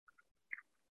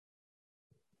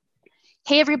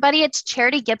Hey, everybody, it's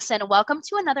Charity Gibson. Welcome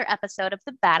to another episode of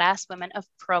the Badass Women of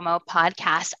Promo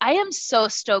podcast. I am so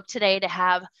stoked today to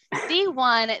have the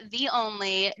one, the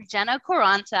only Jenna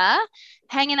Quaranta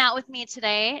hanging out with me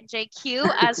today. JQ,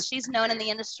 as she's known in the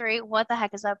industry. What the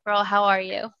heck is up, girl? How are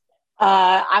you?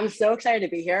 I'm so excited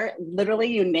to be here. Literally,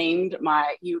 you named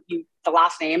the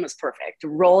last name is perfect.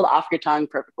 Rolled off your tongue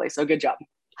perfectly. So good job.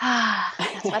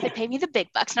 That's why they pay me the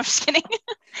big bucks. No, I'm just kidding.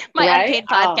 My Right? unpaid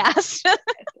podcast.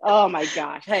 Oh my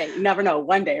gosh. Hey, you never know.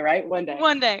 One day, right? One day.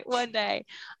 One day.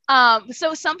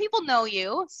 So some people know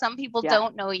you, some people Yeah.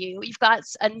 don't know you. You've got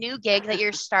a new gig that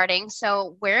you're starting.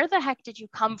 So where the heck did you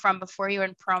come from before you were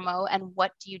in promo, and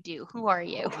what do you do? Who are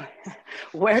you?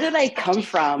 Where did I come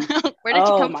from? Where did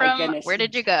you Oh come my from? goodness. Where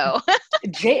did you go?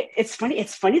 It's funny.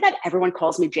 It's funny that everyone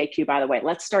calls me JQ, by the way.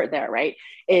 Let's start there, right?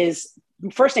 Is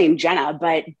first name Jenna,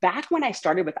 but back when I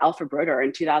started with Alpha Broder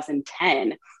in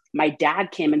 2010, my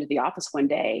dad came into the office one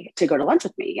day to go to lunch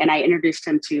with me, and I introduced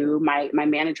him to my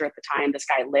manager at the time, this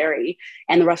guy Larry,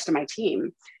 and the rest of my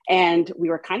team. And we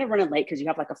were kind of running late because you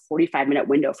have like a 45-minute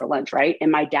window for lunch, right?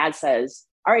 And my dad says,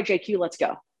 "All right, JQ, let's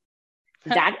go."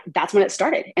 That's when it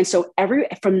started. And so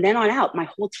from then on out, my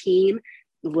whole team,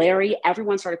 Larry,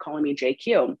 everyone started calling me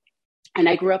JQ. And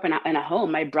I grew up in a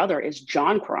home. My brother is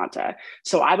John Quaranta.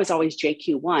 So I was always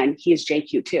JQ1. He is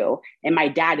JQ2. And my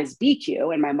dad is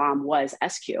BQ. And my mom was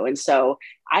SQ. And so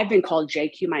I've been called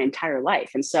JQ my entire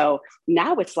life. And so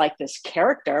now it's like this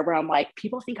character where I'm like,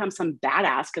 people think I'm some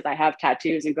badass because I have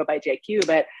tattoos and go by JQ,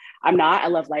 but I'm not. I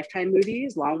love Lifetime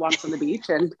movies, long walks on the beach.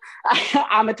 And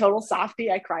I'm a total softie.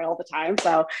 I cry all the time.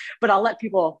 So, but I'll let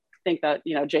people think that,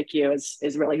 JQ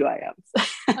is really who I am.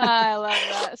 I love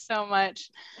that so much.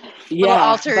 Little Yeah,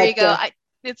 alter but ego. it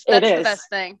That's the is. best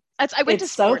thing. I went to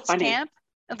It's so sports funny. camp.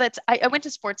 I went to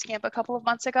sports camp a couple of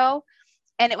months ago,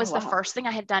 and it Oh, was the wow. first thing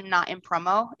I had done not in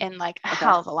promo in like a Okay.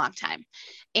 hell of a long time.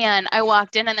 And I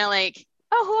walked in and they're like,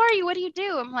 "Oh, who are you? What do you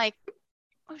do?" I'm like,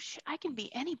 "Oh shit, I can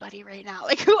be anybody right now.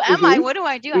 Like, who am I? Mm-hmm. What do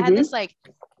I do?" I had Mm-hmm. this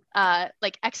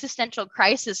like existential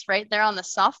crisis right there on the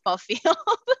softball field.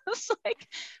 It's like,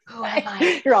 who am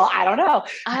I? You're all, I don't know.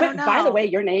 I don't But by the know. way,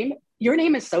 your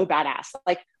name is so badass.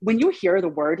 Like when you hear the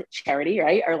word charity,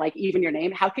 right? Or like even your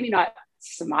name, how can you not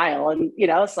smile? And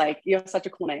it's like, you have such a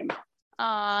cool name.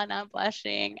 Oh, now I'm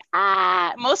blushing.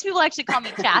 Most people actually call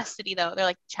me Chastity though. They're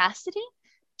like, Chastity?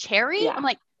 Cherry? I'm Yeah.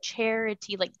 like,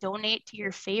 charity, like donate to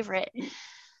your favorite.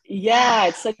 Yeah,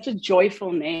 it's such a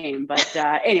joyful name. But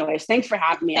anyways, thanks for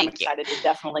having me. I'm Thank you. excited to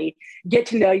definitely get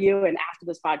to know you. And after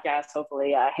this podcast,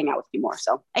 hopefully hang out with you more.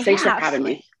 So thanks for Yeah, having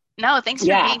me. absolutely. No, thanks for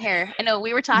Yeah. being here. I know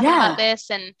we were talking about Yeah.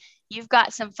 this and you've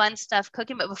got some fun stuff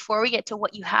cooking, but before we get to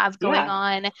what you have going Yeah.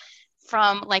 on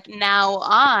from like now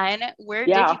on, where Yeah.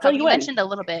 did you I'll fill come? You you in. mentioned a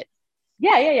little bit.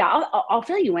 Yeah. I'll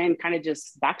fill you in, kind of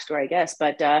just backstory, I guess.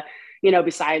 But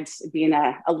besides being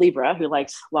a Libra who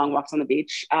likes long walks on the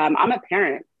beach, I'm a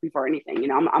parent before anything.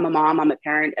 I'm a mom. I'm a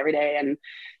parent every day, and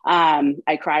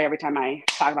I cry every time I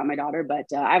talk about my daughter.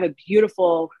 But I have a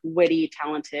beautiful, witty,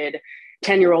 talented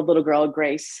 10-year-old little girl,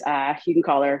 Grace. You can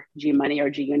call her G Money or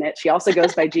G Unit. She also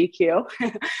goes by GQ.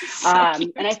 So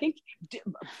cute. And I think,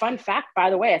 fun fact, by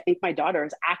the way, I think my daughter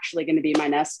is actually going to be my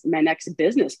next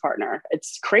business partner.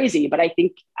 It's crazy, but I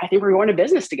think we're going to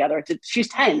business together. She's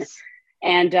 10. Nice.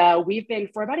 And we've been,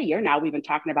 for about a year now, we've been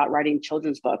talking about writing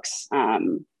children's books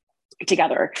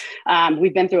together.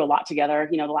 We've been through a lot together,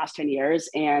 the last 10 years.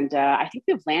 And I think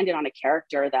we've landed on a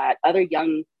character that other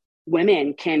young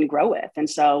women can grow with. And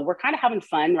so we're kind of having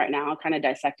fun right now, kind of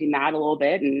dissecting that a little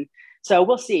bit. And so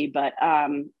we'll see. But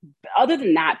other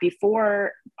than that,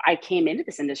 before I came into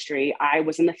this industry, I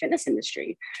was in the fitness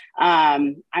industry.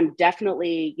 I'm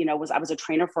definitely, I was a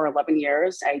trainer for 11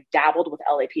 years. I dabbled with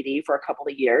LAPD for a couple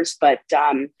of years, but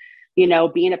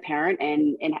being a parent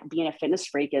and being a fitness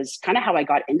freak is kind of how I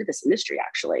got into this industry,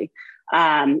 actually.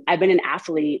 I've been an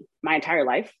athlete my entire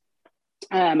life.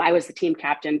 I was the team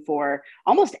captain for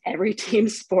almost every team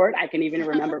sport I can even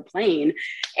remember playing.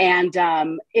 And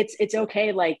it's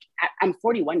okay. Like I'm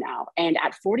 41 now. And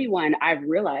at 41, I've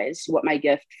realized what my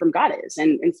gift from God is.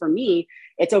 And for me,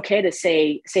 it's okay to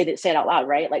say it out loud,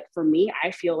 right? Like for me, I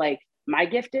feel like my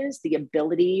gift is the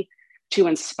ability to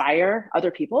inspire other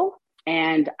people.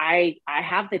 And I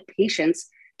have the patience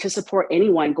to support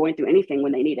anyone going through anything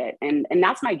when they need it. And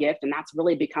that's my gift. And that's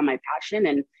really become my passion.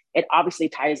 And it obviously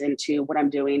ties into what I'm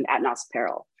doing at NOS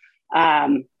Apparel. I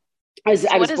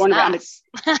What was is born around it.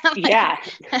 NOS? Yeah.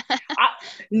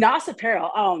 NOS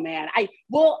Apparel. Oh man. I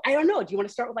don't know. Do you want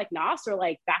to start with like NOS or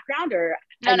like background or,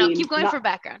 No, keep going not, for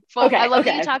background. Well, I okay. love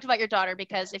that you Okay. talked about your daughter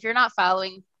because if you're not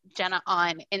following Jenna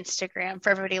on Instagram, for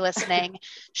everybody listening,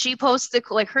 she posts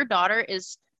like her daughter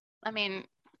is, I mean,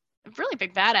 really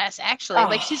big badass, actually.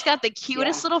 Like, Oh, she's got the yeah.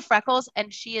 cutest little freckles,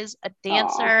 and she is a Oh,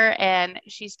 dancer, and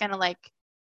she's gonna like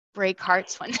break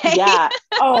hearts one day. yeah.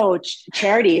 Oh,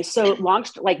 Charity. So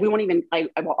like we won't even like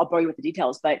I'll bore you with the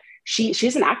details, but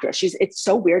she's an actress. It's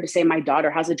so weird to say my daughter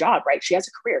has a job, right? She has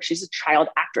a career. She's a child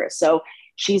actress. So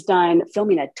she's done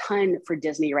filming a ton for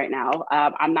Disney right now.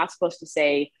 I'm not supposed to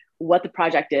say what the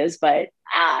project is, but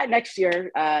next year,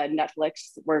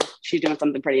 Netflix, where she's doing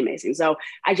something pretty amazing. So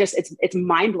it's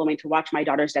mind blowing to watch my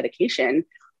daughter's dedication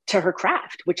to her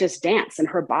craft, which is dance and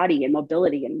her body and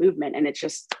mobility and movement. And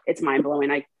it's mind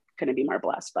blowing. I couldn't be more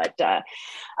blessed. But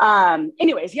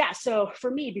anyways, yeah. So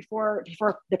for me, before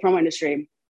the promo industry,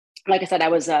 like I said, I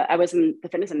was in the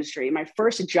fitness industry. My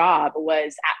first job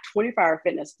was at 24 Hour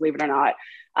Fitness, believe it or not.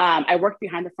 I worked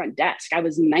behind the front desk. I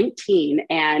was 19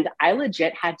 and I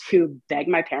legit had to beg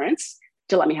my parents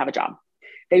to let me have a job.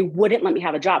 They wouldn't let me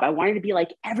have a job. I wanted to be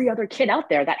like every other kid out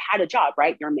there that had a job,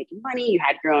 right? You're making money, you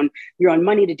had your own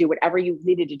money to do whatever you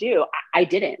needed to do. I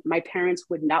didn't. My parents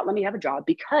would not let me have a job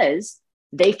because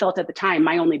they felt at the time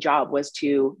my only job was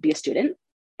to be a student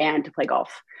and to play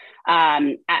golf.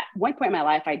 At one point in my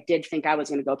life, I did think I was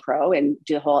going to go pro and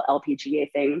do the whole LPGA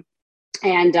thing.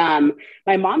 And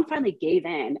my mom finally gave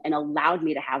in and allowed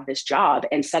me to have this job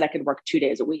and said I could work 2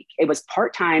 days a week. It was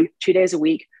part-time, 2 days a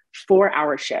week,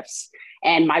 4-hour shifts.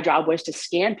 And my job was to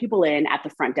scan people in at the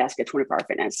front desk at 24 Hour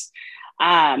Fitness.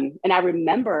 And I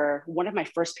remember one of my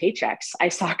first paychecks, I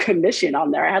saw commission on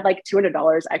there. I had like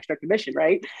 $200 extra commission,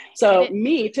 right? So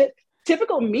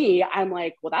typical me, I'm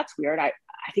like, well, that's weird. I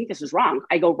think this is wrong.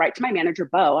 I go right to my manager,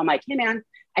 Bo. I'm like, hey man,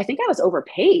 I think I was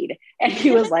overpaid. And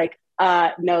he was like,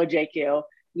 no, JQ,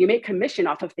 you make commission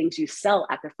off of things you sell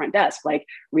at the front desk, like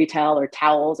retail or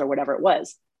towels or whatever it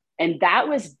was. And that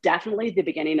was definitely the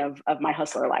beginning of my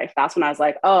hustler life. That's when I was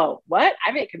like, oh, what?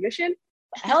 I make commission?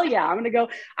 Hell yeah, I'm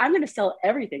going to sell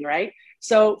everything, right?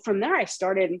 So from there, I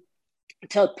started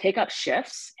to pick up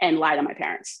shifts and lie to my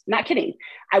parents. Not kidding.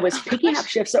 I was picking up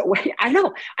shifts. I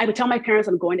know. I would tell my parents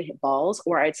I'm going to hit balls,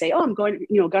 or I'd say, oh, I'm going,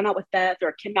 going out with Beth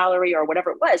or Kim Mallory or whatever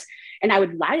it was. And I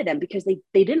would lie to them because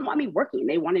they didn't want me working.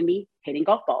 They wanted me hitting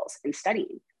golf balls and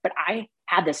studying. But I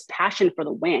had this passion for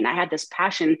the win. I had this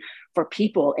passion for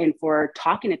people and for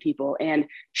talking to people and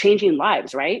changing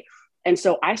lives, right? And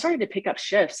so I started to pick up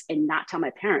shifts and not tell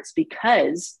my parents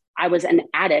because I was an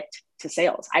addict to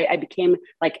sales. I became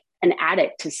like an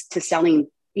addict to selling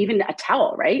even a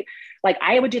towel, right? Like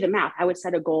I would do the math. I would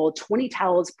set a goal, 20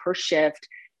 towels per shift,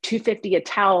 250 a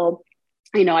towel.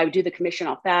 I would do the commission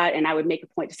off that, and I would make a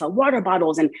point to sell water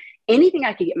bottles and anything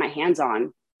I could get my hands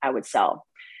on, I would sell.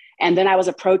 And then I was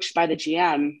approached by the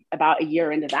GM about a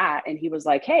year into that. And he was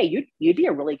like, hey, you'd be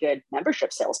a really good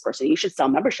membership salesperson. You should sell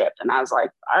membership. And I was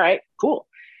like, all right, cool.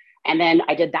 And then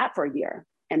I did that for a year.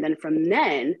 And then from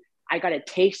then, I got a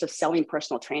taste of selling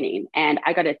personal training. And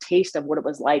I got a taste of what it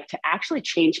was like to actually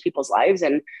change people's lives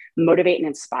and motivate and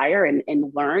inspire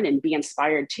and learn and be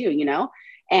inspired too.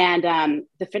 And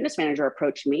the fitness manager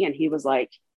approached me and he was like,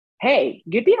 hey,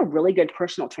 you'd be a really good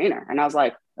personal trainer. And I was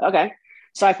like, okay.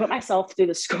 So I put myself through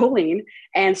the schooling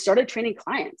and started training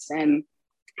clients. And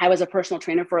I was a personal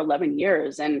trainer for 11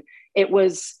 years. And it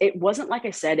wasn't, like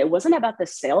I said, it wasn't about the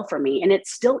sale for me. And it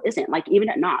still isn't. Like even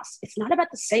at NOS, it's not about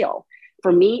the sale.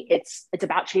 For me, it's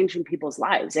about changing people's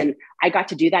lives. And I got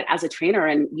to do that as a trainer.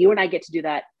 And you and I get to do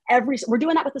that we're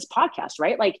doing that with this podcast,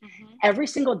 right? Like every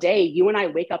single day, you and I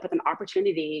wake up with an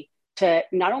opportunity to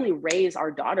not only raise our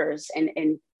daughters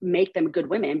and make them good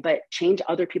women, but change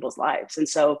other people's lives. And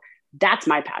so that's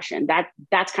my passion.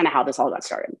 That's kind of how this all got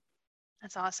started.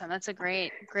 That's awesome. That's a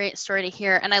great story to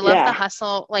hear. And I love the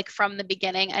hustle, like from the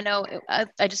beginning. I know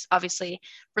I just obviously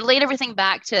relate everything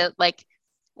back to like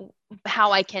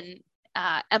how I can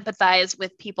empathize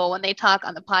with people when they talk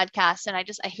on the podcast. And I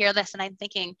hear this and I'm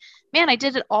thinking, man, I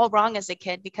did it all wrong as a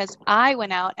kid because I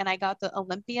went out and I got the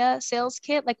Olympia sales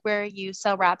kit, like where you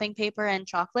sell wrapping paper and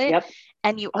chocolate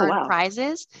and you earn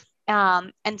prizes.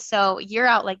 And so you're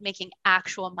out like making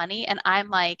actual money. And I'm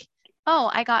like, oh,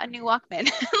 I got a new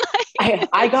Walkman.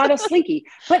 I got a Slinky,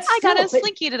 but still, I got a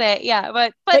Slinky today. Yeah.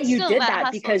 But you did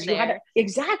that because you had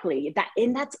exactly that.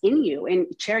 And that's in you. And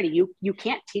Charity, you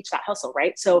can't teach that hustle,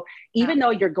 right? So even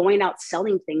though you're going out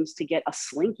selling things to get a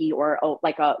Slinky or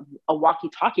like a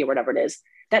walkie-talkie or whatever it is,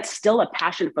 that's still a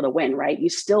passion for the win, right? You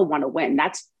still want to win.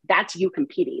 That's you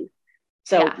competing.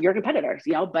 So you're competitors,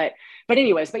 but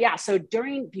anyways, so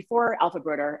before Alpha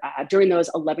Broder, during those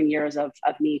 11 years of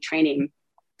me training,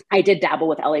 I did dabble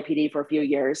with LAPD for a few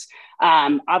years.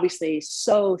 Obviously,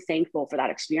 so thankful for that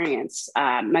experience.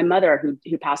 My mother,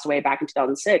 who passed away back in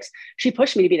 2006, she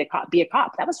pushed me to be a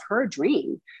cop. That was her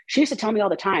dream. She used to tell me all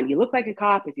the time, "You look like a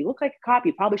cop. If you look like a cop,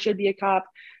 you probably should be a cop."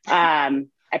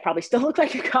 I probably still look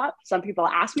like a cop. Some people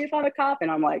ask me if I'm a cop,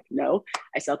 and I'm like, "No,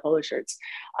 I sell polo shirts."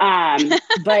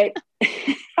 But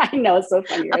I know it's so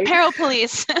funny, right? Apparel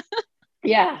police.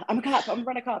 Yeah, I'm a cop. I'm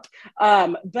a cop.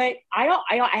 But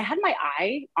I had my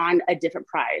eye on a different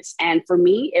prize. And for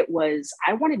me, it was,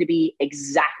 I wanted to be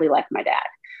exactly like my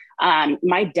dad.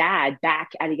 My dad,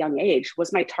 back at a young age,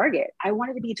 was my target. I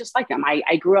wanted to be just like him.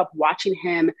 I grew up watching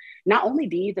him not only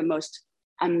be the most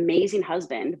amazing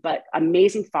husband, but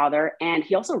amazing father. And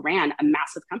he also ran a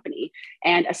massive company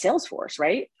and a sales force,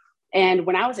 right? And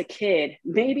when I was a kid,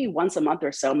 maybe once a month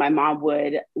or so, my mom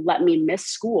would let me miss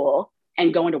school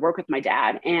and going to work with my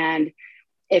dad. And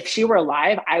if she were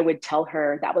alive, I would tell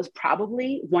her that was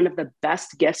probably one of the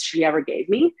best gifts she ever gave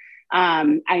me.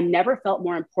 I never felt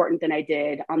more important than I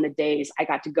did on the days I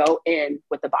got to go in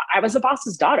with the boss. I was the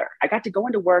boss's daughter. I got to go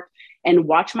into work and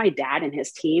watch my dad and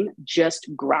his team just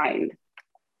grind.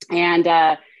 And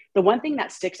the one thing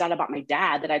that sticks out about my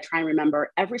dad that I try and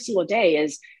remember every single day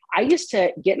is I used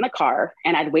to get in the car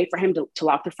and I'd wait for him to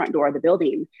lock the front door of the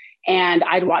building. And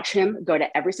I'd watch him go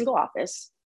to every single office,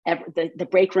 the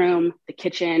break room, the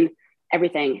kitchen,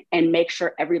 everything, and make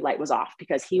sure every light was off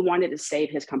because he wanted to save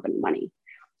his company money.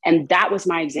 And that was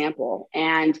my example.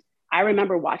 And I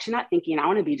remember watching that thinking, I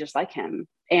want to be just like him.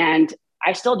 And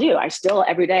I still do. I still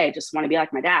every day just want to be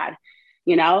like my dad,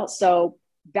 you know? So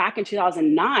back in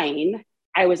 2009,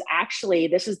 I was actually,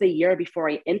 this is the year before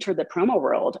I entered the promo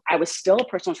world. I was still a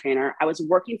personal trainer. I was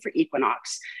working for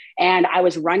Equinox and I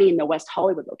was running the West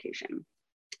Hollywood location.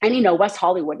 And, you know, West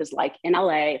Hollywood is like in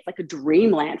LA, it's like a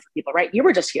dreamland for people, right? You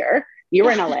were just here. You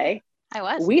were in LA. I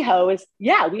was. We host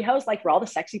like where all the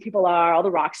sexy people are, all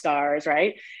the rock stars,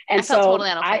 right? And I felt so totally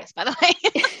out of place, by the way.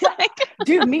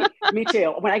 dude, me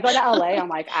too. When I go to LA, I'm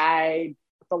like, I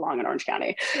belong in Orange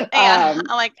County. Yeah, I'm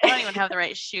like, I don't even have the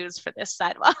right shoes for this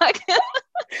sidewalk.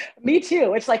 Me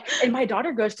too. It's like, and my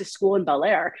daughter goes to school in Bel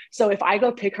Air. So if I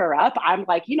go pick her up, I'm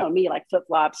like, you know, me, like flip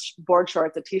flops, board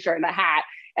shorts, a t-shirt and a hat.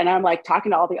 And I'm like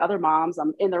talking to all the other moms.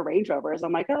 I'm in their Range Rovers.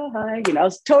 I'm like, oh, hi, you know,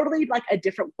 it's totally like a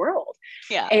different world.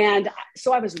 Yeah. And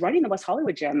so I was running the West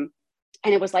Hollywood gym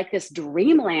and it was like this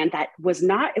dreamland that was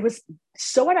not, it was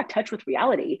so out of touch with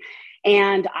reality.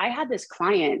 And I had this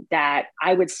client that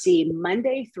I would see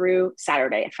Monday through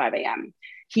Saturday at 5 a.m.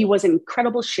 He was in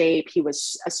incredible shape. He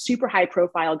was a super high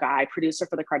profile guy, producer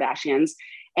for the Kardashians.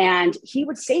 And he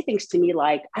would say things to me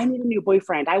like, I need a new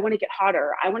boyfriend. I want to get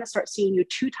hotter. I want to start seeing you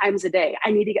 2 times a day.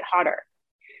 I need to get hotter.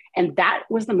 And that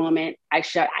was the moment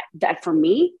that for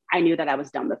me, I knew that I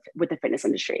was done with the fitness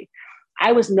industry.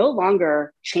 I was no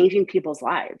longer changing people's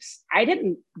lives. I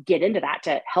didn't get into that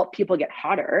to help people get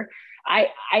hotter.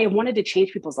 I wanted to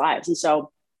change people's lives. And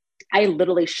so I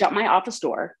literally shut my office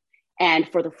door. And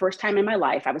for the first time in my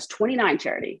life, I was 29,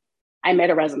 Charity. I made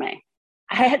a resume.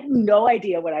 I had no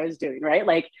idea what I was doing, right?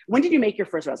 Like, when did you make your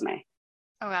first resume?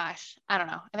 Oh gosh, I don't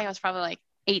know. I think I was probably like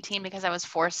 18 because I was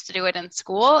forced to do it in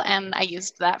school and I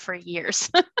used that for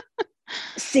years.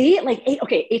 See, like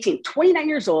 18, 29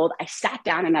 years old. I sat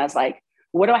down and I was like,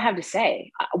 what do I have to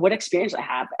say? What experience do I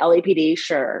have? LAPD,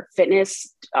 sure.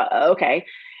 Fitness, okay.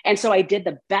 And so I did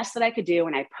the best that I could do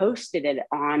and I posted it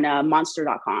on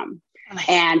monster.com. Nice.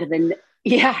 And then,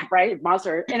 yeah, right,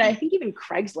 Monster. And I think even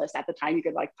Craigslist at the time you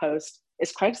could like post.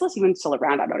 Is Craigslist even still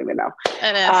around? I don't even know.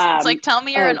 It is. It's like, tell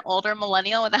me you're an older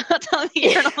millennial without telling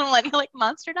me you're an older millennial, like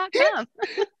monster.com.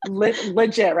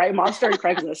 Legit, right? Monster and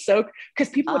Craigslist. So,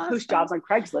 because people would post jobs on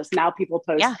Craigslist. Now people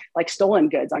post like stolen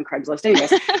goods on Craigslist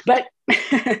anyways. but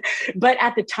but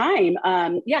at the time,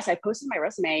 yes, I posted my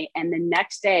resume. And the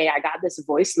next day I got this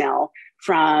voicemail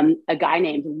from a guy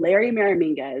named Larry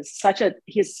Maraminga.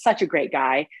 He's such a great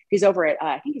guy. He's over at,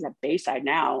 I think he's at Bayside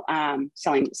now,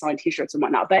 selling t-shirts and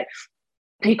whatnot. But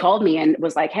he called me and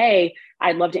was like, hey,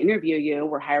 I'd love to interview you.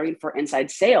 We're hiring for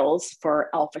inside sales for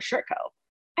Alpha Shirt Co.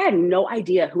 I had no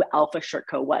idea who Alpha Shirt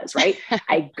Co. was, right?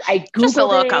 I Googled just a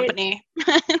little company.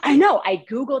 I know. I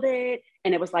Googled it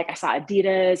and it was like, I saw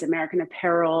Adidas, American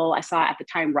Apparel. I saw at the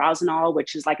time Rosenall,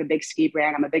 which is like a big ski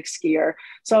brand. I'm a big skier.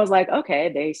 So I was like,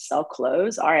 okay, they sell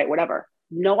clothes. All right, whatever.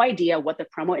 No idea what the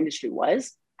promo industry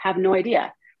was. Have no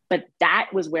idea. But that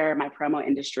was where my promo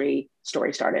industry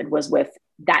story started, was with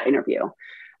that interview.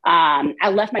 I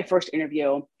left my first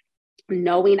interview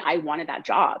knowing I wanted that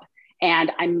job.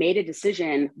 And I made a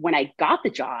decision when I got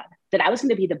the job that I was going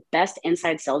to be the best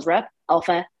inside sales rep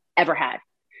Alpha ever had.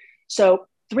 So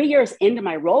 3 years into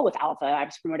my role with Alpha, I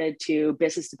was promoted to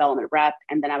business development rep,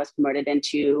 and then I was promoted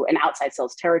into an outside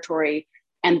sales territory.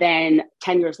 And then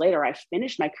 10 years later, I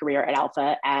finished my career at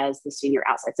Alpha as the senior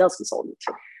outside sales consultant.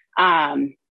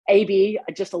 AB,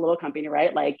 just a little company,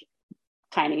 right? Like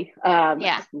tiny.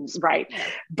 Yeah. Right. Yeah.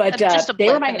 But just a they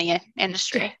were blip in the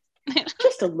industry.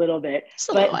 Just a little bit,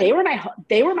 but they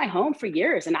were my home for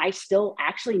years, and I still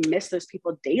actually miss those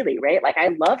people daily, right? Like I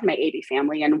loved my AB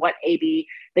family and what AB,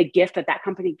 the gift that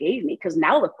company gave me, because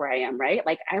now look where I am, right?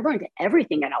 Like I learned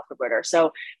everything at Alpha Broder.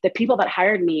 So the people that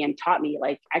hired me and taught me,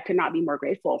 like I could not be more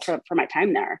grateful for my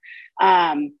time there.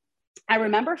 I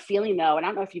remember feeling though, and I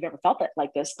don't know if you've ever felt that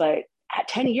like this, but at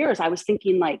 10 years, I was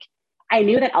thinking like, I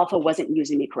knew that Alpha wasn't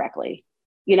using me correctly.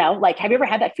 You know, like, have you ever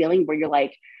had that feeling where you're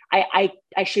like,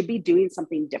 I should be doing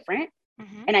something different?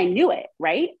 Mm-hmm. And I knew it,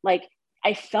 right? Like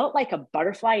I felt like a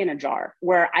butterfly in a jar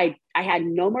where I had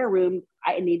no more room.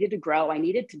 I needed to grow. I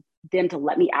needed them to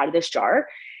let me out of this jar.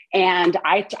 And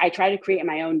I tried to create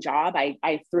my own job.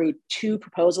 I threw 2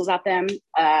 proposals at them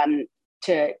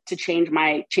to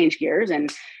change gears,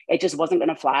 and it just wasn't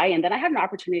going to fly. And then I had an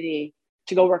opportunity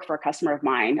to go work for a customer of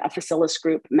mine, a Facilis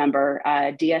Group member,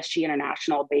 DSG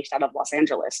International, based out of Los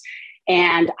Angeles.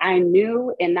 And I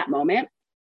knew in that moment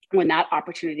when that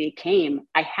opportunity came,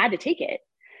 I had to take it.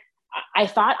 I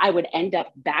thought I would end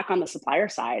up back on the supplier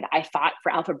side. I thought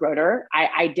for Alpha Broder,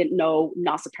 I didn't know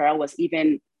NOS Apparel was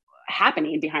even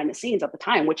happening behind the scenes at the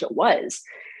time, which it was.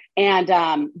 And,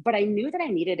 but I knew that I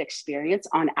needed experience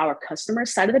on our customer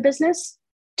side of the business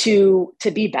to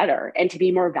be better and to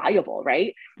be more valuable,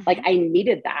 right? Mm-hmm. Like I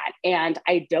needed that. And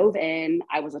I dove in,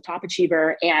 I was a top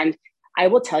achiever, and I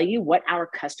will tell you what our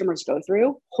customers go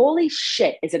through. Holy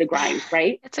shit, is it a grind,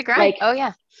 right? It's a grind. Like, oh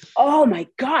yeah. Oh my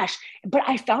gosh. But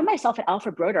I found myself at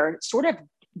Alpha Broder sort of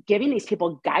giving these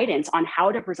people guidance on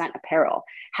how to present apparel,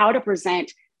 how to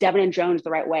present Devin and Jones the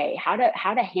right way, how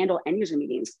to handle end user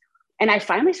meetings. And I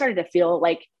finally started to feel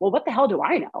like, well, what the hell do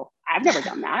I know? I've never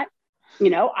done that. You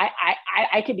know,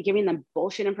 I could be giving them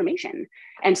bullshit information.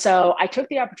 And so I took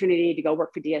the opportunity to go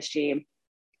work for DSG,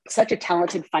 such a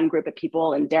talented, fun group of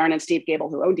people, and Darren and Steve Gable,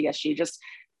 who own DSG, just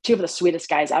 2 of the sweetest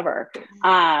guys ever.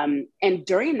 And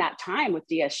during that time with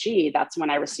DSG, that's when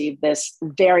I received this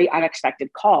very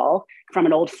unexpected call from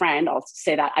an old friend. I'll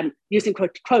say that I'm using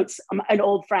quotes, an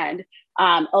old friend,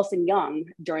 Elson Young,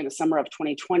 during the summer of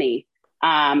 2020.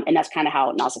 And that's kind of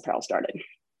how NOS Apparel started.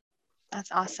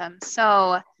 That's awesome.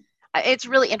 So it's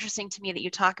really interesting to me that you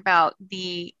talk about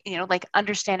the, like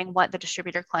understanding what the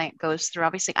distributor client goes through.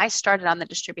 Obviously, I started on the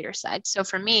distributor side. So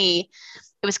for me,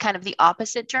 it was kind of the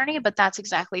opposite journey, but that's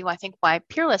exactly why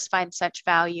Peerless finds such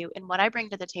value in what I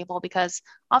bring to the table, because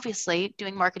obviously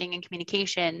doing marketing and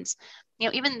communications,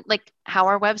 even like how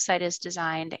our website is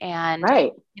designed and,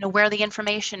 right. Where the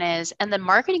information is and the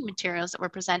marketing materials that we're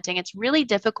presenting, it's really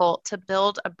difficult to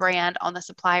build a brand on the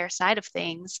supplier side of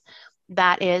things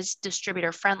that is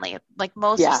distributor friendly. Like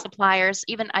most suppliers,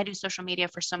 even I do social media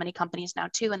for so many companies now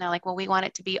too. And they're like, well, we want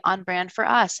it to be on brand for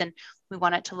us. And we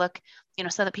want it to look,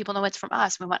 so that people know it's from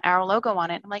us. We want our logo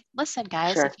on it. I'm like, listen,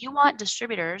 guys, if you want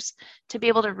distributors to be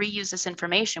able to reuse this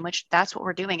information, which that's what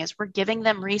we're doing, is we're giving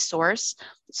them resource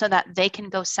so that they can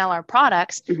go sell our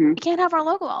products. We can't have our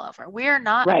logo all over. We're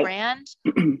not a brand.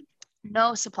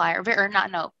 No supplier,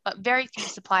 but very few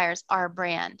suppliers are a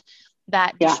brand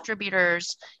that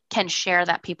distributors can share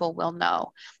that people will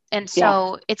know. And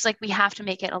so it's like we have to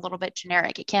make it a little bit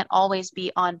generic. It can't always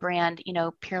be on brand,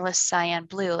 Peerless Cyan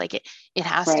Blue. Like it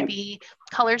has to be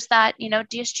colors that,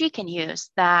 DSG can use,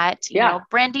 that,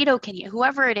 Brandito can use,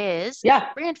 whoever it is,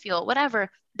 Brand Fuel, whatever.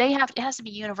 It has to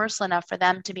be universal enough for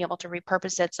them to be able to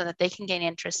repurpose it so that they can gain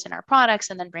interest in our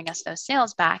products and then bring us those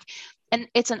sales back. And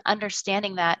it's an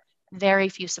understanding that very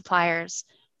few suppliers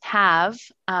have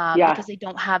because they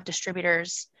don't have distributor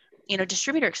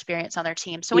experience on their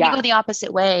team. So when you go the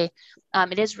opposite way,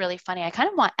 it is really funny. I kind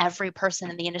of want every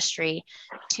person in the industry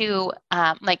to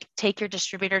like take your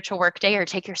distributor to Workday or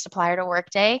take your supplier to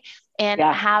Workday and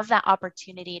have that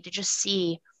opportunity to just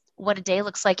see what a day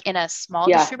looks like in a small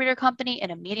distributor company, in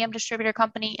a medium distributor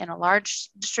company, in a large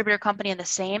distributor company, and the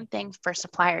same thing for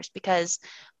suppliers, because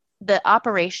the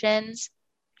operations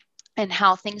and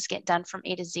how things get done from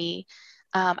A to Z,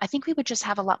 I think we would just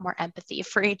have a lot more empathy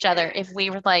for each other if we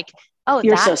were like, oh,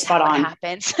 You're that's so spot how on. it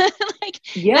happens. That's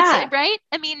it, right?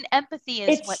 I mean, empathy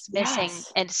is what's missing.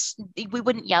 And we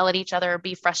wouldn't yell at each other or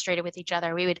be frustrated with each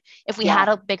other. We would, if we had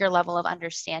a bigger level of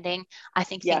understanding, I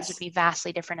think things would be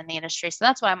vastly different in the industry. So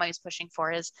that's what I'm always pushing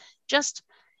for, is just,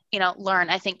 learn.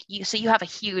 I think you have a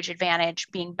huge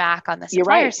advantage being back on the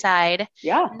supplier side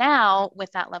now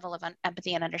with that level of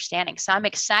empathy and understanding. So I'm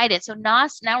excited. So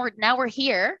NOS, now we're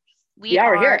here. We Yeah,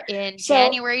 we're are here. in So,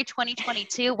 January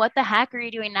 2022. What the heck are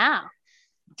you doing now?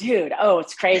 dude, oh,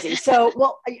 it's crazy. So,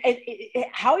 well,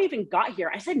 how I even got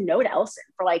here, I said no to Elson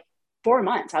for like 4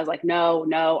 months. I was like, no,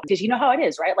 no, because you know how it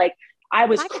is, right? Like I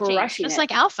was Packaging, crushing just it.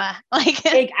 like Alpha. Like,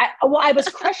 I was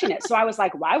crushing it. So I was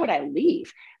like, why would I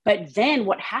leave? But then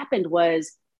what happened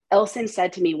was Elson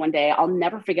said to me one day, I'll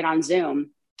never forget on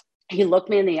Zoom, he looked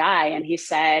me in the eye and he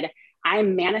said,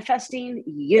 I'm manifesting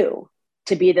you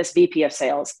to be this VP of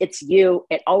sales. It's you.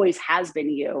 It always has been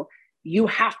you. You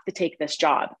have to take this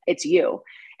job. It's you.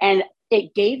 And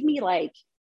it gave me like,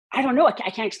 I don't know, I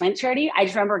can't explain it, Charity. I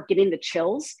just remember getting the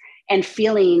chills and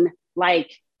feeling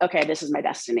like, okay, this is my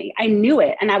destiny. I knew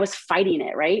it and I was fighting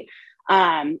it, right?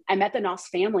 I met the Noss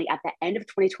family at the end of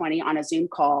 2020 on a Zoom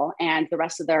call, and the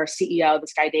rest of their CEO,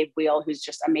 this guy, Dave Wheel, who's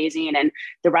just amazing, and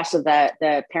the rest of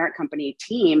the parent company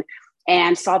team,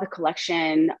 and saw the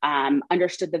collection,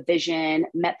 understood the vision,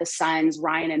 met the sons,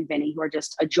 Ryan and Vinny, who are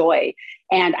just a joy.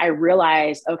 And I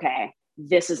realized, okay,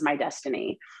 this is my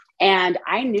destiny. And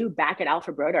I knew back at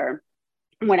Alpha Broder,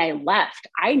 when I left,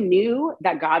 I knew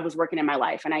that God was working in my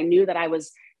life and I knew that I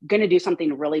was going to do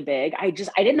something really big. I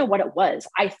didn't know what it was.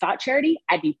 I thought, Charity,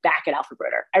 I'd be back at Alpha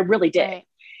Broder. I really did. right.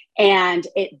 And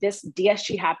this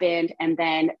DSG happened. And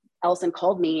then Elson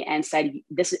called me and said,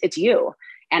 it's you.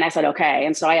 And I said, okay.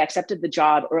 And so I accepted the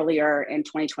job earlier in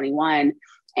 2021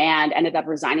 and ended up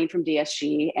resigning from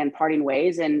DSG and parting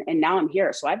ways. And now I'm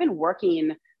here. So I've been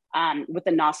working with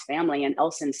the Noss family and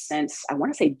Elson since, I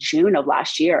want to say, June of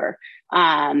last year,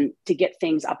 to get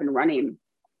things up and running.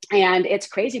 And it's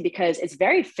crazy because it's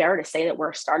very fair to say that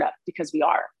we're a startup, because we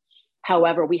are.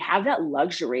 However, we have that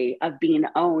luxury of being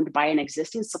owned by an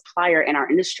existing supplier in our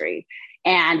industry.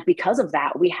 And because of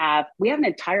that, we have an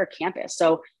entire campus.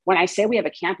 So when I say we have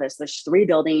a campus, there's 3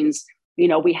 buildings.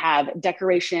 We have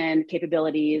decoration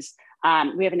capabilities.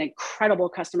 We have an incredible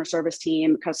customer service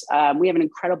team, because we have an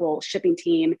incredible shipping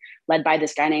team led by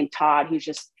this guy named Todd, who's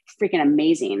just freaking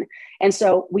amazing. And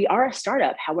so we are a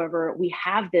startup. However, we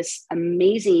have this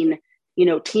amazing,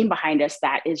 team behind us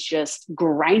that is just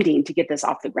grinding to get this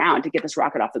off the ground, to get this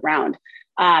rocket off the ground.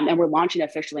 And we're launching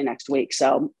officially next week.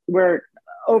 So we're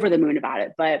over the moon about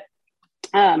it. But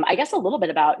I guess a little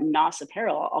bit about Noss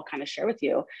Apparel, I'll kind of share with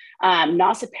you.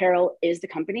 Noss Apparel is the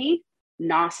company.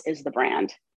 Noss is the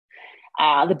brand.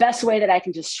 The best way that I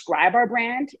can describe our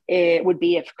brand, it would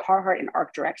be if Carhartt and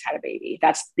Arc'teryx had a baby.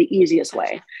 That's the easiest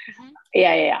way. Mm-hmm.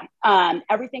 Yeah.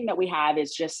 Everything that we have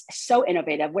is just so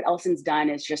innovative. What Elson's done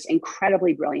is just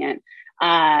incredibly brilliant.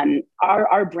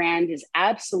 Our brand is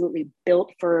absolutely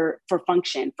built for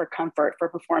function, for comfort, for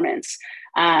performance.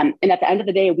 And at the end of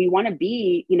the day, we want to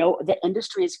be, the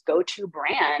industry's go-to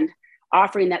brand,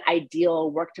 offering that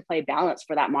ideal work to play balance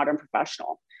for that modern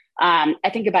professional. I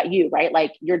think about you, right?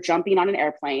 Like you're jumping on an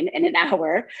airplane in an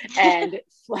hour and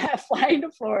flying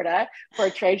to Florida for a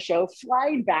trade show,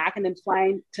 flying back, and then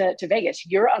flying to Vegas.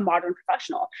 You're a modern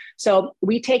professional. So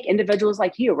we take individuals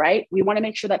like you, right? We want to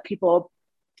make sure that people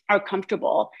are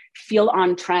comfortable, feel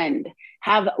on trend,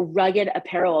 have rugged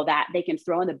apparel that they can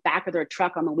throw in the back of their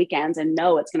truck on the weekends and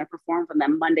know it's going to perform for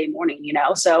them Monday morning,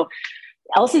 So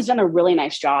Elson's done a really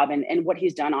nice job. And what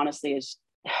he's done, honestly, is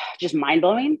just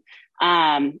mind-blowing.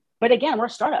 But again, we're a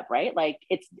startup, right? Like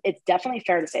it's definitely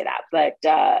fair to say that.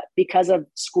 But because of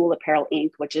School Apparel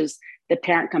Inc., which is the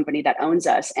parent company that owns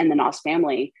us, and the Noss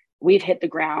family, we've hit the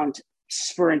ground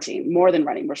sprinting, more than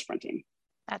running, we're sprinting.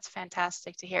 That's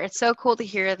fantastic to hear. It's so cool to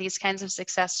hear these kinds of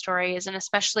success stories. And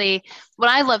especially what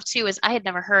I love too is I had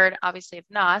never heard, obviously, of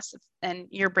Noss, and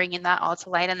you're bringing that all to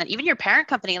light. And then even your parent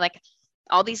company, like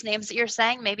all these names that you're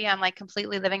saying, maybe I'm like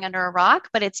completely living under a rock,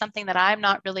 but it's something that I'm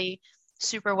not really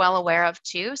super well aware of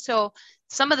too. So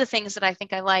some of the things that I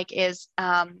think I like is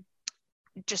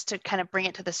just to kind of bring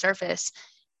it to the surface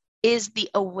is the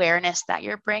awareness that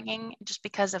you're bringing, just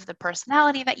because of the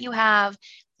personality that you have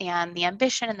and the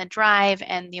ambition and the drive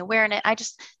and the awareness.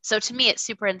 So to me, it's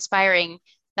super inspiring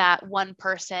that one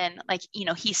person, like,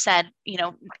 he said,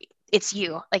 it's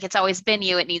you, like, it's always been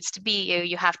you. It needs to be you.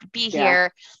 You have to be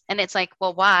here. And it's like,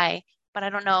 well, why? But I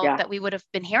don't know that we would have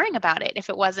been hearing about it if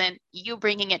it wasn't you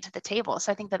bringing it to the table.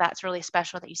 So I think that that's really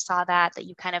special that you saw that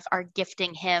you kind of are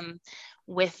gifting him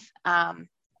with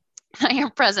your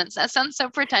presence. That sounds so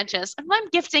pretentious. I'm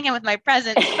gifting him with my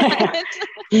presence.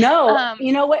 No,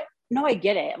 you know what? No, I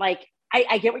get it. Like,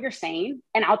 I get what you're saying.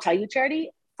 And I'll tell you,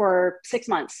 Charity, for 6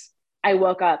 months, I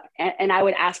woke up and I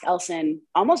would ask Elson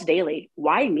almost daily,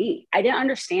 why me? I didn't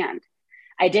understand.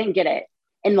 I didn't get it.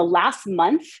 In the last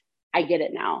month, I get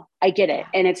it now. I get it.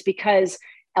 And it's because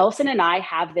Elson and I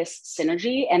have this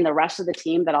synergy, and the rest of the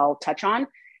team that I'll touch on,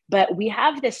 but we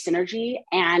have this synergy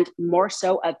and more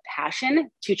so a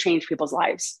passion to change people's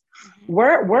lives.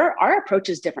 Our approach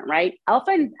is different, right?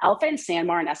 Alpha and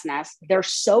Sanmar and SNS, they're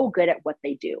so good at what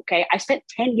they do. Okay. I spent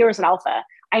 10 years at Alpha.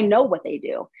 I know what they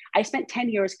do. I spent 10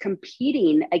 years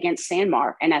competing against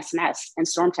Sanmar and SNS and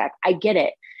StormTech. I get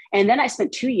it. And then I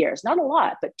spent 2 years, not a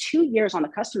lot, but 2 years on the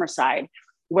customer side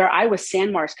where I was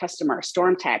Sanmar's customer,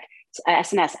 StormTech,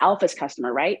 SNS, Alpha's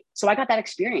customer, right? So I got that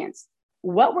experience.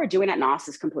 What we're doing at NOS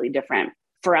is completely different.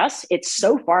 For us, it's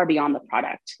so far beyond the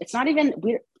product. It's not even,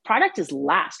 product is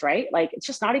last, right? Like, it's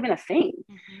just not even a thing.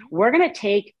 We're going to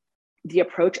take the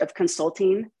approach of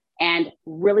consulting and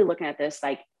really looking at this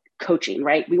like coaching,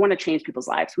 right? We want to change people's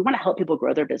lives. We want to help people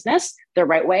grow their business the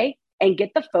right way and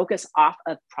get the focus off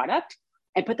of product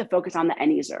and put the focus on the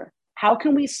end user. How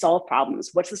can we solve problems?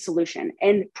 What's the solution?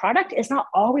 And product is not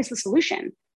always the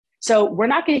solution. So we're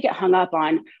not going to get hung up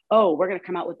on, oh, we're going to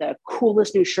come out with the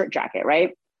coolest new shirt jacket,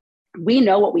 right? We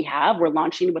know what we have. We're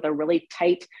launching with a really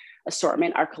tight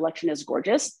assortment. Our collection is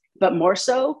gorgeous, but more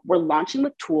so, we're launching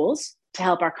with tools to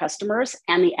help our customers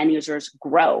and the end users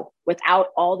grow without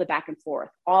all the back and forth,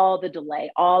 all the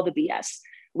delay, all the BS.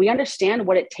 We understand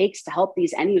what it takes to help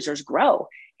these end users grow.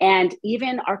 And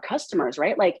even our customers,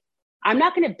 right? Like, I'm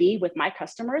not going to be with my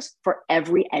customers for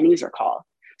every end user call.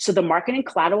 So the marketing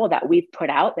collateral that we've put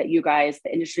out that you guys,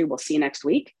 the industry will see next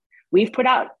week, we've put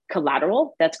out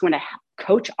collateral that's going to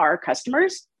coach our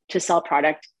customers to sell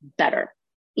product better,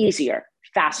 easier,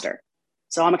 faster.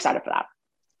 So I'm excited for that.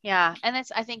 Yeah. And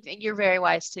I think that you're very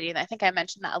wise to do that. I think I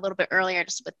mentioned that a little bit earlier,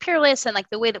 just with Peerless and like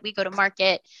the way that we go to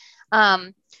market.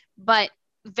 But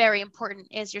very important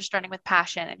is you're starting with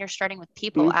passion and you're starting with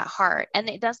people at heart. And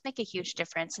it does make a huge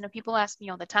difference. You know, people ask me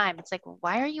all the time, it's like, well,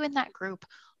 why are you in that group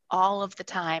all of the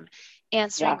time,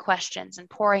 answering questions and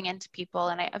pouring into people?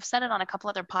 And I've said it on a couple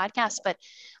other podcasts, but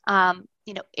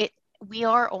you know, we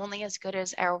are only as good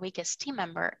as our weakest team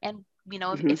member. And you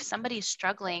know, if somebody's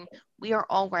struggling, we are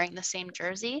all wearing the same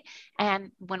jersey.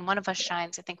 And when one of us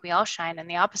shines, I think we all shine. And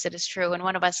the opposite is true. When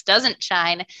one of us doesn't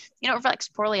shine, you know, it reflects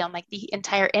poorly on like the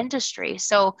entire industry.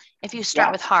 So if you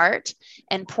start with heart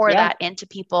and pour that into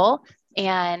people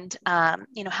and,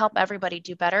 you know, help everybody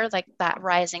do better, like that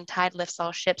rising tide lifts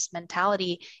all ships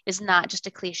mentality is not just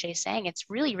a cliche saying. It's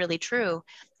really, really true.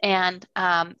 And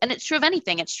it's true of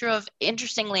anything. It's true of,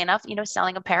 interestingly enough, you know,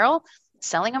 selling apparel,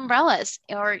 selling umbrellas,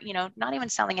 or, you know, not even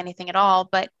selling anything at all,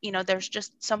 but, you know, there's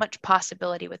just so much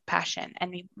possibility with passion, and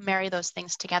we marry those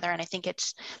things together. And I think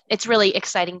it's really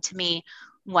exciting to me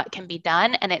what can be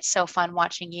done. And it's so fun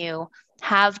watching you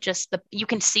have just you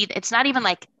can see it's not even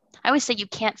like, I always say you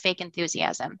can't fake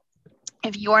enthusiasm.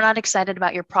 If you're not excited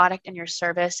about your product and your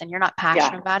service and you're not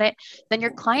passionate about it, then your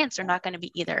clients are not going to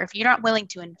be either. If you're not willing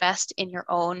to invest in your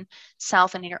own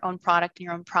self and in your own product and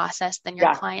your own process, then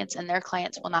your clients and their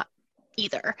clients will not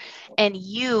either. And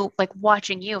you, like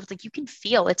watching you, like you can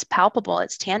feel, it's palpable,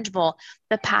 it's tangible,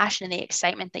 the passion and the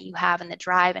excitement that you have and the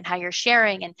drive and how you're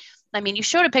sharing. And I mean, you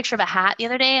showed a picture of a hat the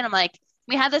other day, and I'm like,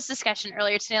 we had this discussion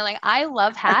earlier today. Like, I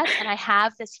love hats and I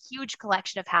have this huge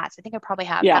collection of hats. I think I probably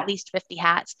have at least 50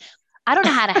 hats. I don't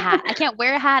know how to hat. I can't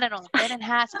wear a hat. I don't look good in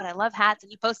hats, but I love hats.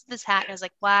 And you posted this hat and it was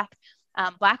like black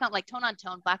on like tone on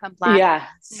tone, black on black. Yeah.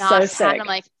 So sick. Hat. And I'm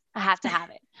like, I have to have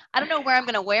it. I don't know where I'm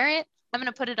going to wear it. I'm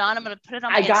going to put it on. I'm going to put it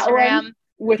on my Instagram. One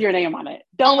with your name on it.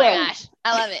 Don't worry. Oh my gosh.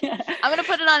 I love it. I'm going to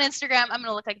put it on Instagram. I'm going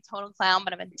to look like a total clown,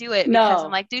 but I'm going to do it because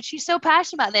I'm like, dude, she's so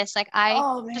passionate about this. Like,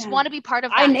 I just want to be part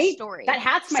of that story. That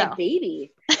hat's my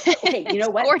baby. Okay. You know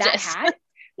what? Gorgeous.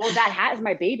 That hat is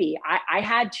my baby. I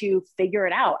had to figure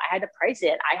it out. I had to price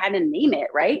it. I had to name it.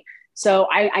 Right. So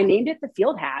I named it the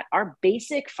Field Hat. Our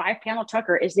basic 5-panel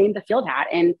tucker is named the Field Hat,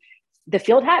 and the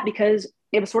Field Hat because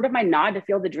it was sort of my nod to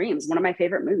Field of Dreams, one of my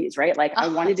favorite movies, right? Like I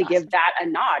wanted to give that a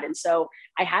nod. And so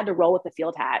I had to roll with the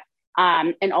Field Hat.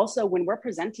 And also when we're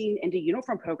presenting into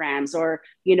uniform programs or,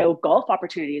 you know, golf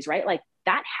opportunities, right? Like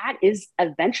that hat is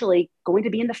eventually going to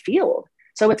be in the field.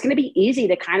 So it's going to be easy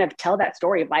to kind of tell that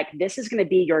story of like, this is going to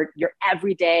be your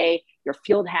everyday, your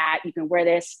field hat. You can wear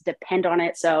this, depend on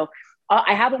it. So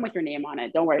I have one with your name on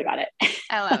it. Don't worry about it.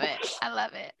 I love it. I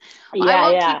love it. Well,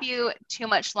 I won't keep you too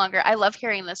much longer. I love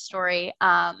hearing this story.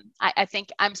 I think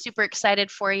I'm super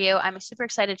excited for you. I'm super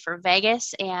excited for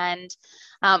Vegas. And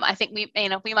I think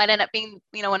we might end up being,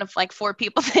 you know, one of like 4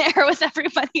 people there with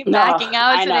everybody backing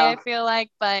out today, I feel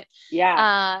like, but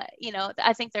you know,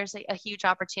 I think there's a huge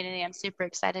opportunity. I'm super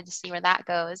excited to see where that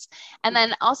goes. And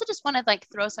then also just want to like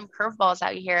throw some curveballs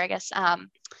out here, I guess,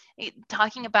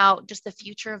 talking about just the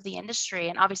future of the industry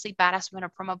and obviously Badass Women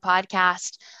of Promo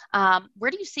podcast.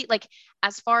 Where do you see, like,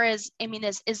 as far as, I mean,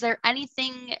 is there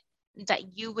anything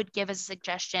that you would give as a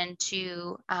suggestion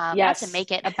to, not to Yes.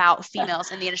 make it about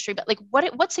females in the industry, but like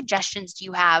what suggestions do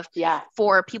you have Yeah.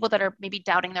 for people that are maybe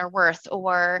doubting their worth,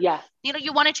 or, Yeah.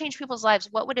 you want to change people's lives?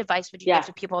 What advice would you give Yeah.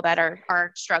 to people that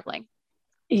are struggling?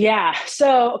 Yeah.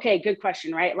 So, okay, good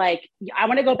question, right? Like, I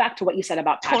want to go back to what you said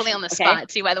about Totally passion. on the Okay. spot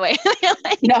too, by the way.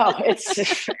 No,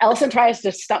 it's Ellison tries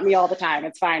to stump me all the time.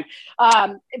 It's fine.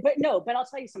 But no, but I'll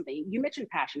tell you something. You mentioned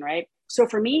passion, right? So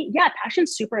for me, yeah,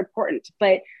 passion's super important,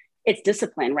 but it's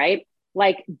discipline, right?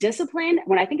 Like discipline,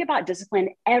 when I think about discipline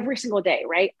every single day,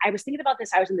 right? I was thinking about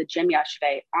this. I was in the gym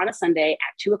yesterday on a Sunday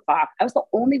at 2:00. I was the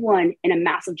only one in a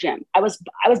massive gym. I was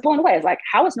blown away. I was like,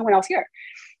 how is no one else here?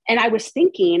 And I was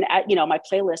thinking, my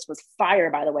playlist was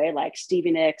fire, by the way, like Stevie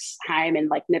Nicks, Haim, and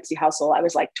like Nipsey Hussle. I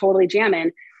was like totally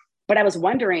jamming. But I was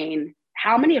wondering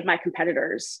how many of my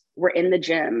competitors were in the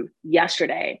gym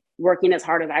yesterday working as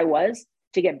hard as I was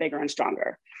to get bigger and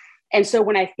stronger. And so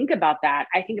when I think about that,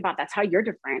 I think about that's how you're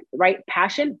different, right?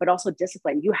 Passion, but also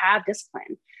discipline. You have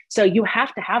discipline. So you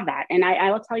have to have that. And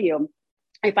I will tell you,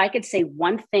 if I could say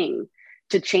one thing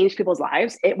to change people's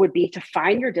lives, it would be to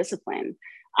find your discipline.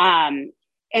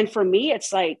 And for me,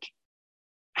 it's like,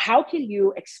 how can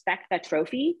you expect that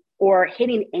trophy or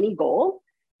hitting any goal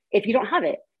if you don't have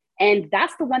it? And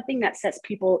that's the one thing that sets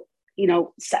people,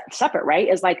 separate, right?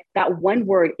 Is like that one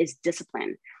word is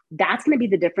discipline. That's going to be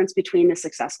the difference between the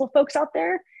successful folks out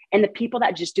there and the people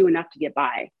that just do enough to get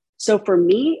by. So for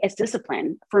me, it's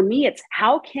discipline. For me, it's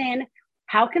how can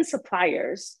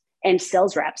suppliers and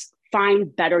sales reps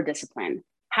find better discipline?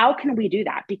 How can we do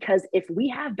that? Because if we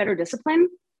have better discipline,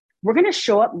 we're going to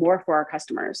show up more for our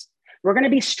customers. We're going to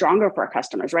be stronger for our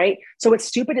customers, right? So it's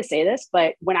stupid to say this,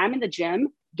 but when I'm in the gym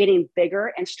getting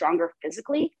bigger and stronger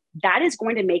physically, that is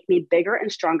going to make me bigger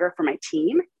and stronger for my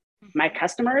team, my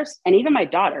customers, and even my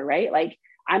daughter, right? Like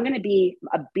I'm going to be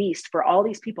a beast for all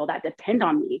these people that depend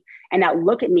on me and that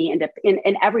look at me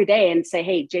and every day and say,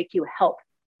 hey, JQ, help.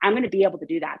 I'm going to be able to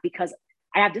do that because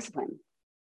I have discipline.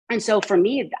 And so for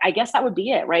me, I guess that would be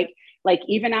it, right? Like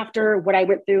even after what I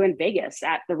went through in Vegas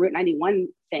at the Route 91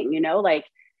 thing, like,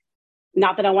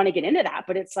 not that I want to get into that,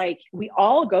 but it's like, we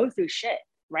all go through shit,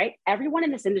 right? Everyone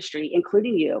in this industry,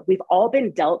 including you, we've all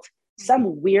been dealt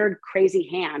some weird, crazy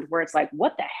hand where it's like,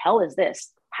 what the hell is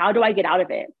this? How do I get out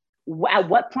of it? At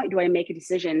what point do I make a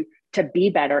decision to be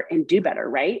better and do better,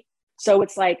 right? So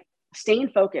it's like staying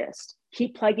focused,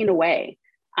 keep plugging away.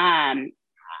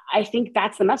 I think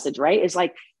that's the message, right? Is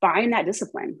like, find that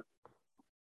discipline.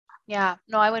 Yeah,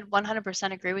 no, I would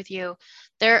 100% agree with you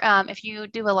there. If you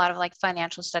do a lot of like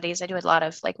financial studies, I do a lot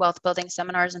of like wealth building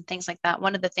seminars and things like that.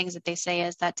 One of the things that they say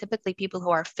is that typically people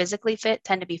who are physically fit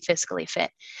tend to be fiscally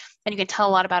fit. And you can tell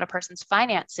a lot about a person's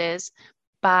finances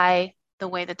by the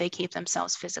way that they keep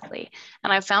themselves physically.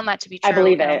 And I've found that to be true. I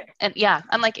believe it. And yeah,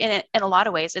 I'm like in a lot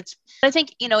of ways, I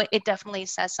think, it definitely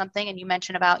says something. And you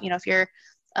mentioned about, if you're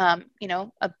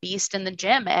a beast in the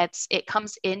gym, it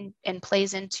comes in and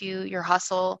plays into your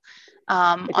hustle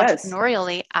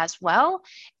entrepreneurially as well.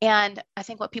 And I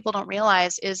think what people don't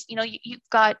realize is, you've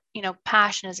got,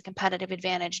 passion as a competitive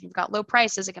advantage, and you've got low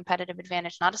price as a competitive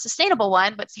advantage, not a sustainable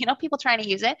one, but, people trying to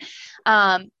use it.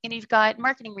 And you've got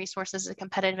marketing resources as a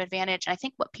competitive advantage. And I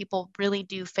think what people really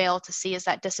do fail to see is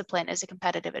that discipline is a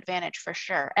competitive advantage for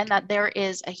sure. And that there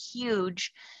is a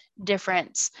huge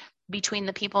difference between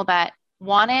the people that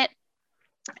want it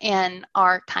and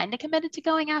are kind of committed to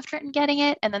going after it and getting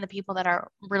it, and then the people that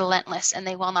are relentless and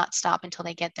they will not stop until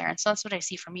they get there. And so that's what I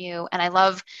see from you. And I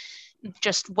love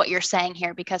just what you're saying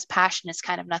here, because passion is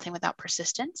kind of nothing without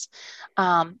persistence.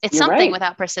 It's You're something right.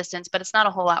 without persistence, but it's not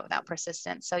a whole lot without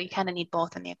persistence. So you kind of need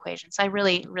both in the equation. So I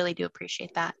really, really do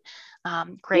appreciate that.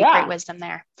 Great wisdom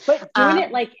there. But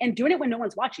doing it when no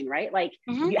one's watching, right? Like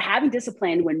having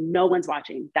discipline when no one's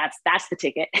watching, that's the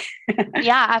ticket.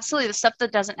 Yeah, absolutely. The stuff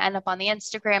that doesn't end up on the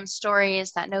Instagram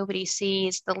stories that nobody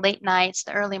sees, the late nights,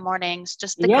 the early mornings,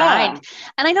 just the grind.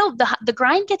 And I know the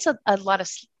grind gets a lot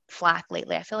of flack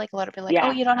lately. I feel like a lot of people are like,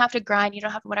 oh, you don't have to grind, you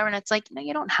don't have to whatever. And it's like, no,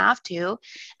 you don't have to.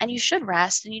 And you should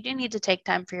rest, and you do need to take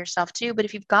time for yourself too. But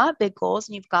if you've got big goals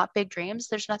and you've got big dreams,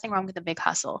 there's nothing wrong with a big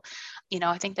hustle.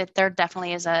 I think that there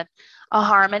definitely is a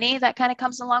harmony that kind of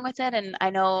comes along with it. And I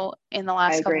know in the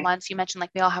last couple months, you mentioned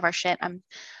like we all have our shit.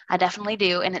 I definitely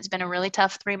do. And it's been a really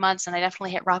tough 3 months, and I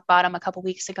definitely hit rock bottom a couple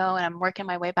weeks ago, and I'm working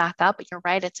my way back up. But you're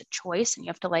right, it's a choice, and you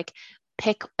have to like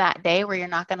pick that day where you're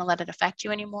not going to let it affect you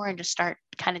anymore and just start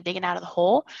kind of digging out of the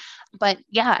hole. But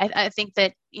yeah, I think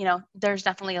that, there's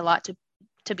definitely a lot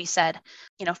to be said,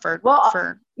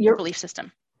 for your belief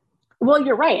system. Well,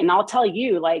 you're right. And I'll tell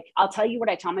you what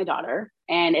I tell my daughter.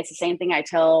 And it's the same thing I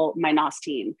tell my NOS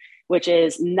team, which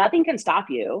is nothing can stop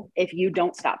you if you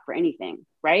don't stop for anything.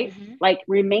 right? Like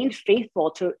remain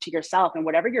faithful to yourself, and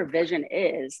whatever your vision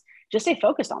is, just stay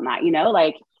focused on that.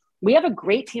 Like we have a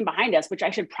great team behind us, which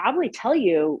I should probably tell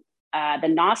you, the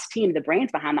NOS team, the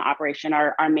brains behind the operation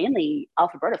are mainly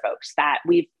Alphabeta folks that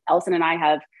Ellison and I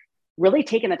have really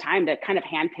taken the time to kind of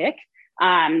handpick.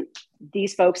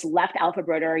 These folks left Alpha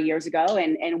Broder years ago,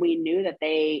 and we knew that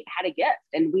they had a gift,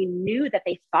 and we knew that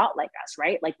they thought like us,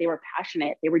 right? Like they were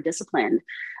passionate, they were disciplined.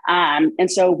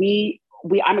 And so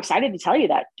I'm excited to tell you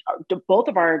that both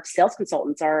of our sales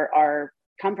consultants are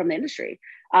come from the industry.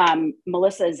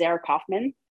 Melissa Zara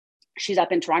Kaufman, she's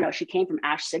up in Toronto. She came from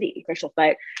Ash City, Crystal,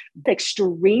 but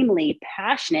extremely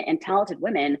passionate and talented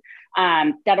women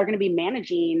that are going to be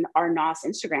managing our NOS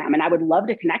Instagram. And I would love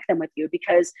to connect them with you,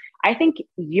 because I think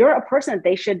you're a person that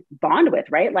they should bond with,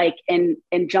 right? Like, and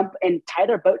jump and tie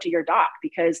their boat to your dock,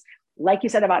 because like you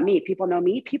said about me, people know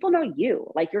you,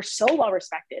 like you're so well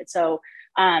respected. So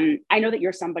I know that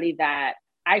you're somebody that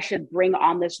I should bring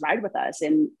on this ride with us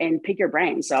and pick your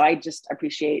brain. So I just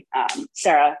appreciate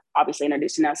Sarah obviously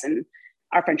introducing us and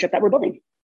our friendship that we're building.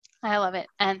 I love it.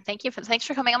 And thanks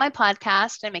for coming on my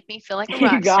podcast and make me feel like a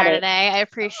rock star today. I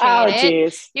appreciate it.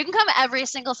 Geez. You can come every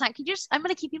single time. I'm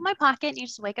going to keep you in my pocket, and you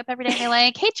just wake up every day and be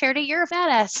like, hey, Charity, you're a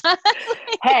badass.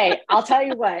 Hey, I'll tell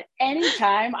you what,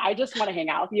 anytime, I just want to hang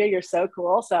out with you. You're so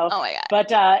cool. So, oh my God.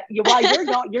 But while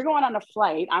you're going on a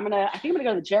flight, I think I'm going to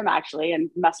go to the gym actually and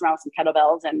mess around with some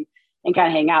kettlebells and kind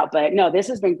of hang out. But no, this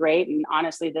has been great. And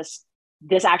honestly, this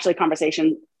actually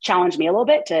conversation challenged me a little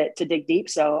bit to dig deep.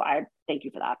 So I thank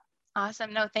you for that.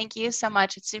 Awesome. No, thank you so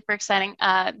much. It's super exciting.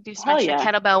 Do some extra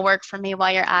kettlebell work for me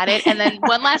while you're at it. And then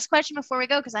one last question before we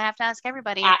go, because I have to ask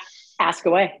everybody. Ask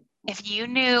away. If you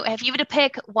were to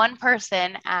pick one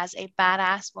person as a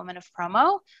badass woman of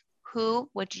promo, who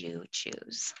would you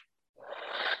choose?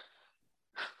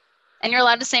 And you're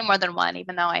allowed to say more than one,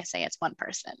 even though I say it's one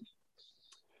person.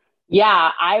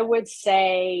 Yeah, I would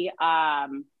say,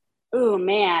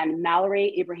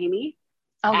 Mallory Ibrahimi.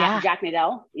 Oh yeah, Jack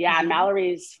Nadell. Yeah,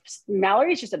 mm-hmm.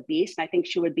 Mallory's just a beast, and I think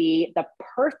she would be the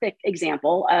perfect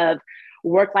example of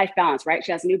work-life balance. Right?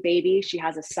 She has a new baby. She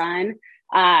has a son.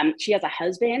 She has a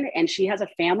husband, and she has a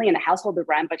family and a household to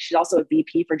run. But she's also a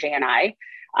VP for JNI.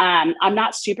 I'm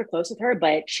not super close with her,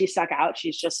 but she stuck out.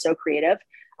 She's just so creative.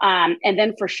 And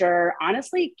then for sure,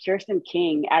 honestly, Kirsten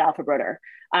King at Alpha Broder.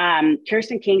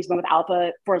 Kirsten King's been with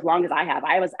Alpha for as long as I have.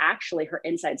 I was actually her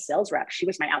inside sales rep. She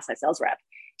was my outside sales rep.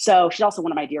 So she's also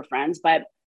one of my dear friends, but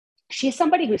she's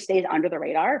somebody who stays under the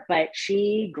radar, but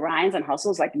she grinds and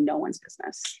hustles like no one's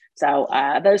business. So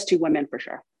those two women for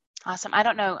sure. Awesome. I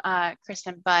don't know,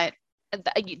 Kristen, but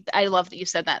I love that you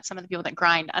said that. Some of the people that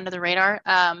grind under the radar,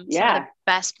 some of the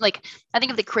best, like I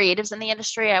think of the creatives in the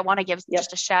industry. I want to give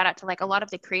just a shout out to like a lot of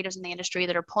the creatives in the industry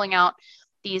that are pulling out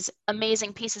these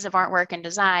amazing pieces of artwork and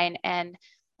design, and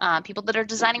people that are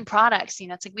designing products.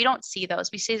 It's like we don't see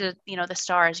those. We see the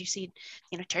stars. You see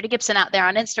Charity Gibson out there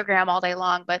on Instagram all day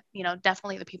long, but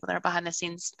definitely the people that are behind the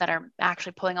scenes that are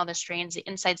actually pulling all the strings, the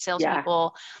inside sales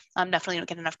people, definitely don't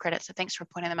get enough credit. So thanks for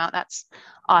pointing them out. That's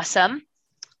awesome.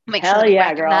 Make sure we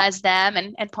recognize them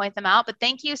and point them out. But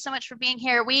thank you so much for being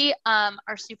here. We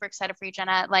are super excited for you,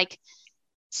 Jenna. Like,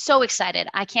 so excited.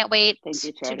 I can't wait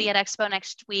to be at Expo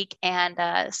next week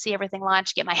and see everything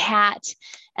launch, get my hat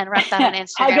and rep that on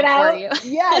Instagram for you.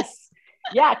 Yes.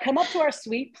 Yeah. Come up to our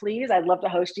suite, please. I'd love to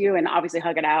host you and obviously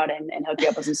hug it out and hook you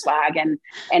up with some swag and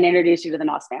introduce you to the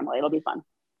NOS family. It'll be fun.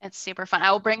 It's super fun.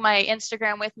 I will bring my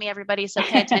Instagram with me, everybody. So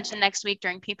pay attention next week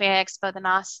during PPA Expo, the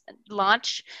NOS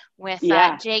launch with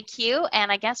JQ. And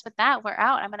I guess with that, we're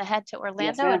out. I'm going to head to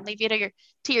Orlando and leave you to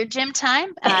your gym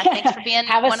time. Thanks for being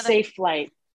Have a safe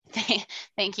flight.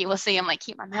 Thank you. We'll see. I'm like,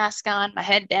 keep my mask on, my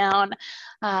head down.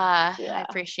 I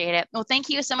appreciate it. Well, thank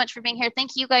you so much for being here.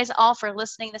 Thank you guys all for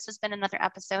listening. This has been another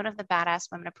episode of the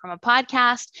Badass Women of Promo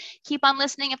podcast. Keep on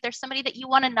listening. If there's somebody that you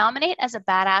want to nominate as a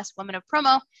Badass Woman of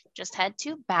Promo, just head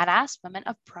to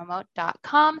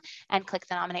badasswomenofpromo.com and click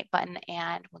the nominate button,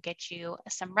 and we'll get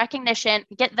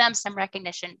them some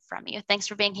recognition from you. Thanks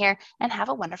for being here and have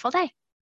a wonderful day.